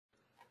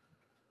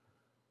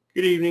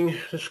Good evening.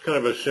 This is kind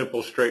of a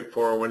simple,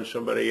 straightforward one.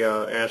 Somebody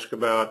asked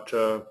about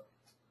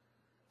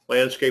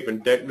landscape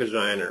and deck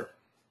designer.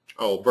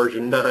 Oh,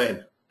 version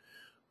 9.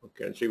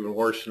 Okay, it's even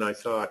worse than I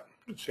thought.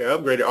 Let's see, I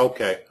upgraded.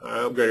 Okay, I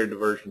upgraded to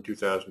version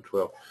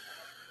 2012.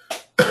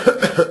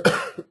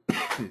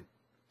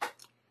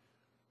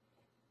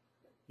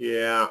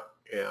 Yeah.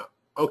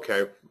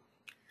 Okay.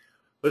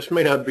 This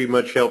may not be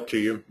much help to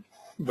you,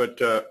 but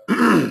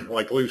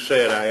like Lou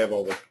said, I have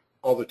all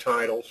the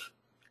titles.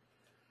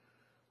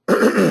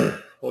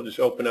 We'll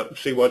just open up and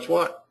see what's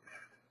what.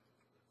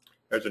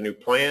 There's a new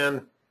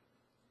plan.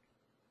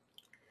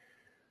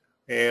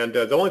 And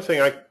the only thing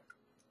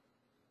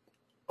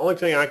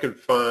I could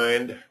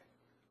find,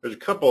 there's a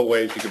couple of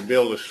ways you could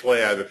build a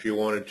slab if you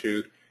wanted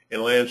to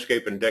in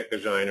Landscape and Deck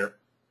Designer.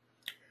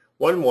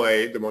 One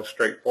way, the most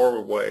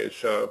straightforward way, is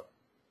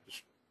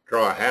just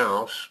draw a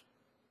house.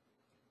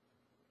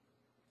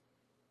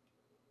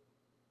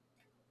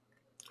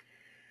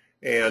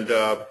 And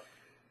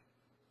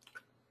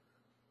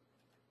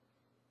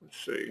let's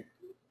see.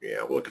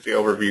 Yeah, we'll look at the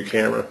overview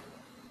camera.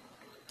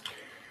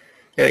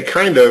 And it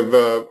kind of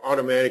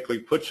automatically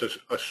puts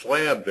a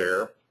slab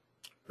there,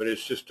 but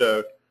it's just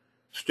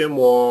stem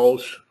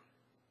walls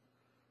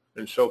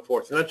and so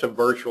forth. And that's a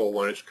virtual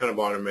one. It's kind of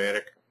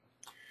automatic.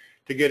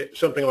 To get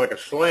something like a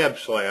slab,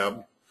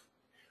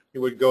 you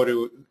would go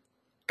to,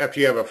 after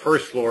you have a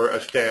first floor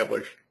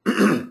established,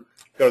 go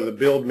to the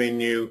build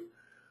menu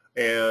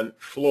and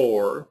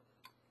floor,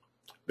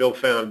 build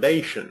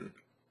foundation,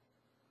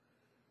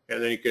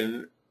 and then you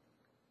can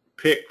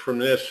pick from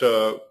this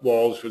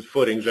walls with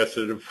footings, that's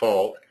the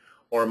default,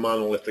 or a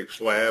monolithic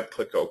slab.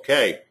 Click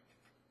OK,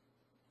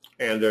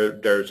 and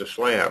there's a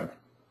slab.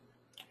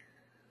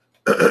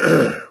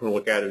 We'll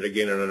look at it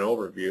again in an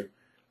overview.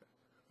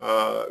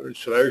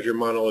 So there's your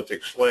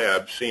monolithic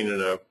slab seen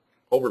in an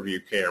overview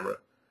camera,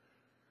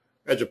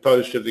 as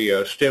opposed to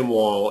the stem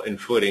wall and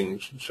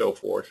footings and so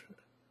forth.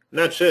 And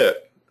that's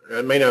it.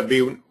 That may not be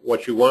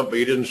what you want, but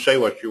you didn't say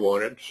what you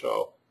wanted,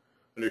 so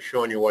I'm just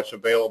showing you what's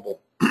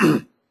available.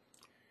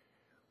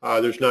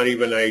 There's not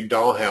even a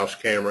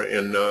dollhouse camera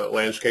in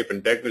Landscape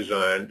and Deck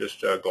Design,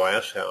 just a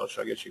glass house.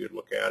 I guess you could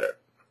look at it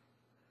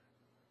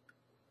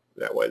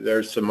that way.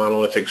 There's the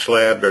monolithic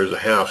slab, there's the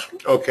house.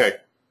 Okay.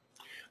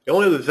 The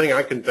only other thing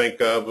I can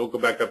think of, we'll go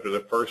back up to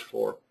the first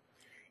floor,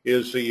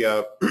 is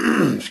the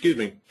excuse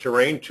me,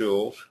 terrain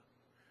tools,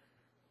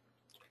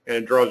 and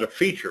it draws a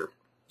feature.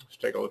 Let's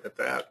take a look at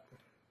that.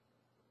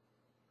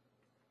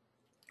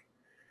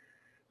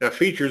 Now,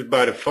 features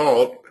by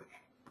default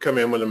come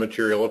in with a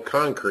material of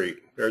concrete.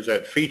 There's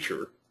that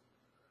feature,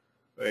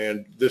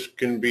 and this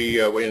can be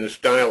in this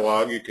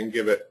dialog. You can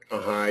give it a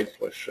height,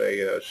 let's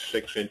say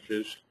 6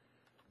 inches,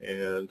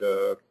 and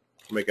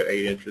make it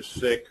 8 inches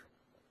thick.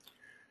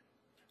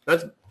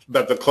 That's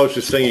about the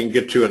closest thing you can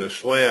get to in a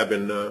slab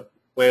in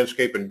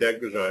Landscape and Deck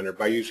Designer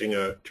by using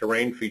a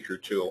terrain feature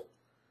tool.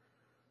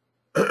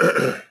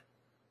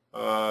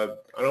 I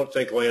don't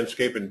think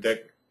Landscape and Deck,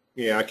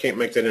 yeah, I can't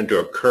make that into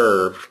a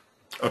curve,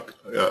 an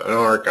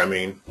arc, I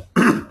mean.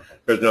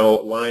 There's no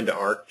line to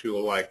arc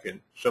tool like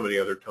in some of the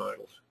other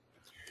titles.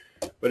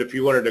 But if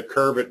you wanted to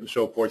curve it and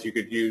so forth, you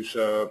could use,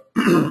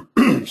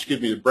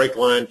 excuse me, the break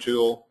line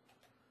tool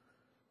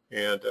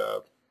and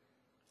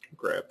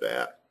grab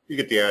that. You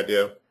get the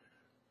idea.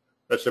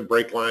 That's the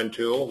break line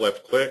tool,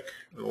 left click,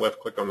 and left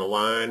click on the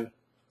line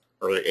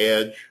or the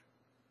edge.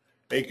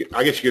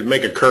 I guess you could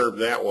make a curve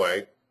that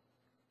way.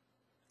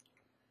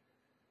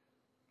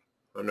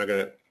 I'm not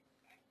going to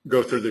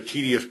go through the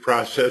tedious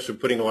process of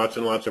putting lots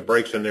and lots of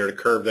breaks in there to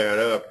curve that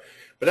up.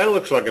 But that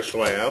looks like a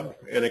slab,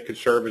 and it could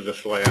serve as a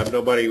slab.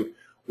 Nobody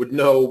would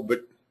know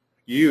but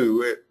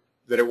you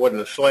that it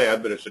wasn't a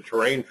slab, but it's a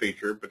terrain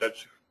feature. But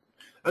that's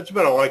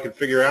about all I could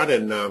figure out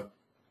in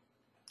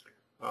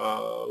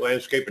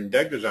Landscape and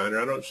Deck Designer.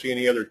 I don't see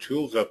any other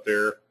tools up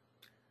there.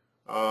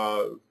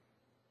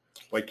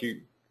 Like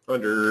you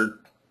under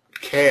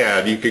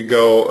CAD, you could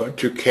go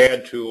to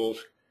CAD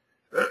tools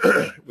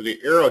with the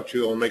arrow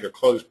tool and make a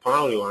closed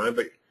polyline,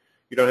 but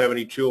you don't have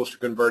any tools to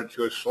convert it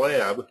to a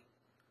slab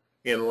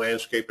in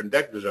Landscape and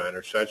Deck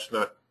Designer, so that's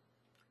not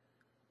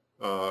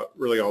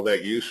really all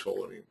that useful.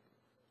 Let me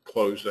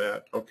close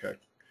that. Okay.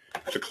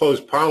 It's a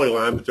closed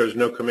polyline, but there's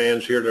no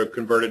commands here to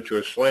convert it to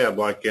a slab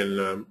like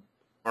in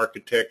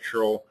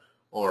Architectural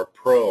or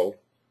Pro.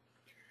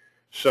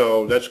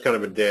 So that's kind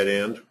of a dead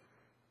end.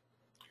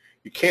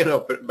 You can't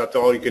help it, but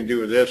all you can do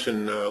with this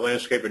in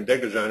Landscape and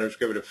Deck Designer is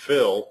give it a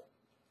fill.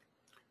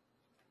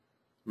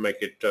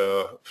 Make it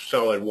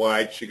solid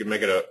white, so you can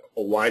make it a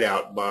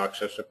whiteout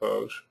box, I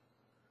suppose.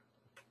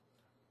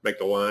 Make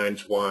the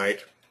lines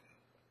white.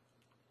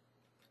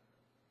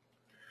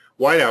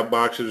 Whiteout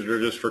boxes are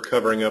just for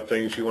covering up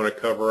things you want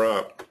to cover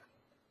up.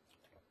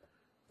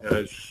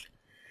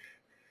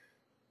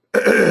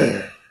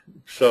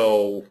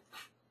 So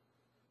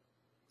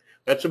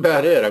that's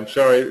about it. I'm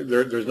sorry,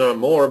 there's not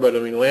more, but I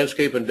mean,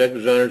 Landscape and Deck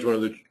Designer is one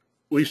of the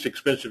least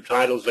expensive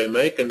titles they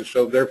make, and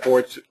so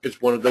therefore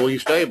it's one of the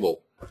least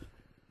able.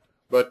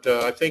 But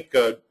I think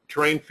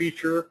terrain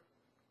feature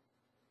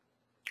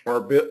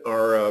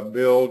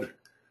build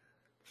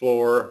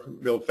floor,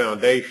 build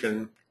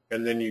foundation,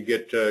 and then you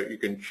get you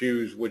can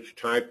choose which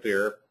type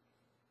there.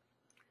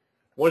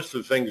 Once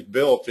the thing's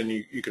built, then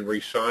you can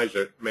resize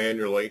it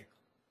manually.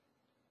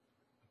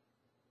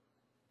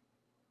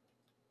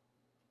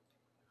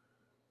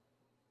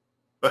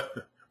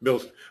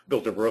 built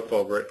a roof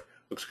over it.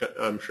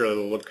 I'm sure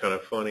it'll look kind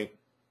of funny.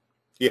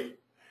 Yeah,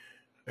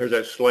 there's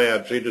that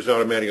slab. So you just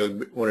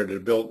automatically wanted to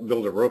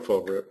build a roof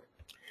over it.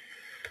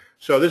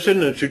 So this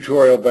isn't a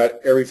tutorial about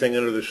everything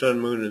under the sun,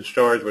 moon, and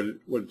stars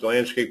with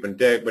landscape and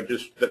deck, but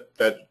just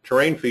that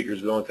terrain feature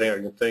is the only thing I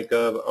can think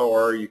of.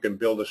 Or you can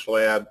build a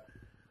slab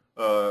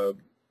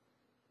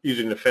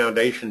using the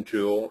foundation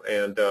tool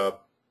and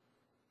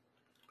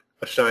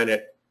assign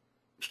it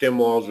stem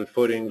walls with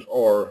footings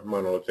or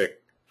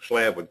monolithic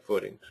slab with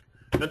footings.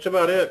 That's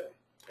about it.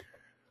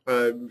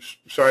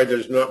 Sorry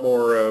there's not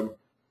more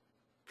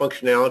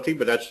functionality,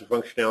 but that's the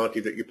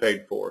functionality that you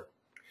paid for.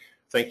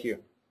 Thank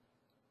you.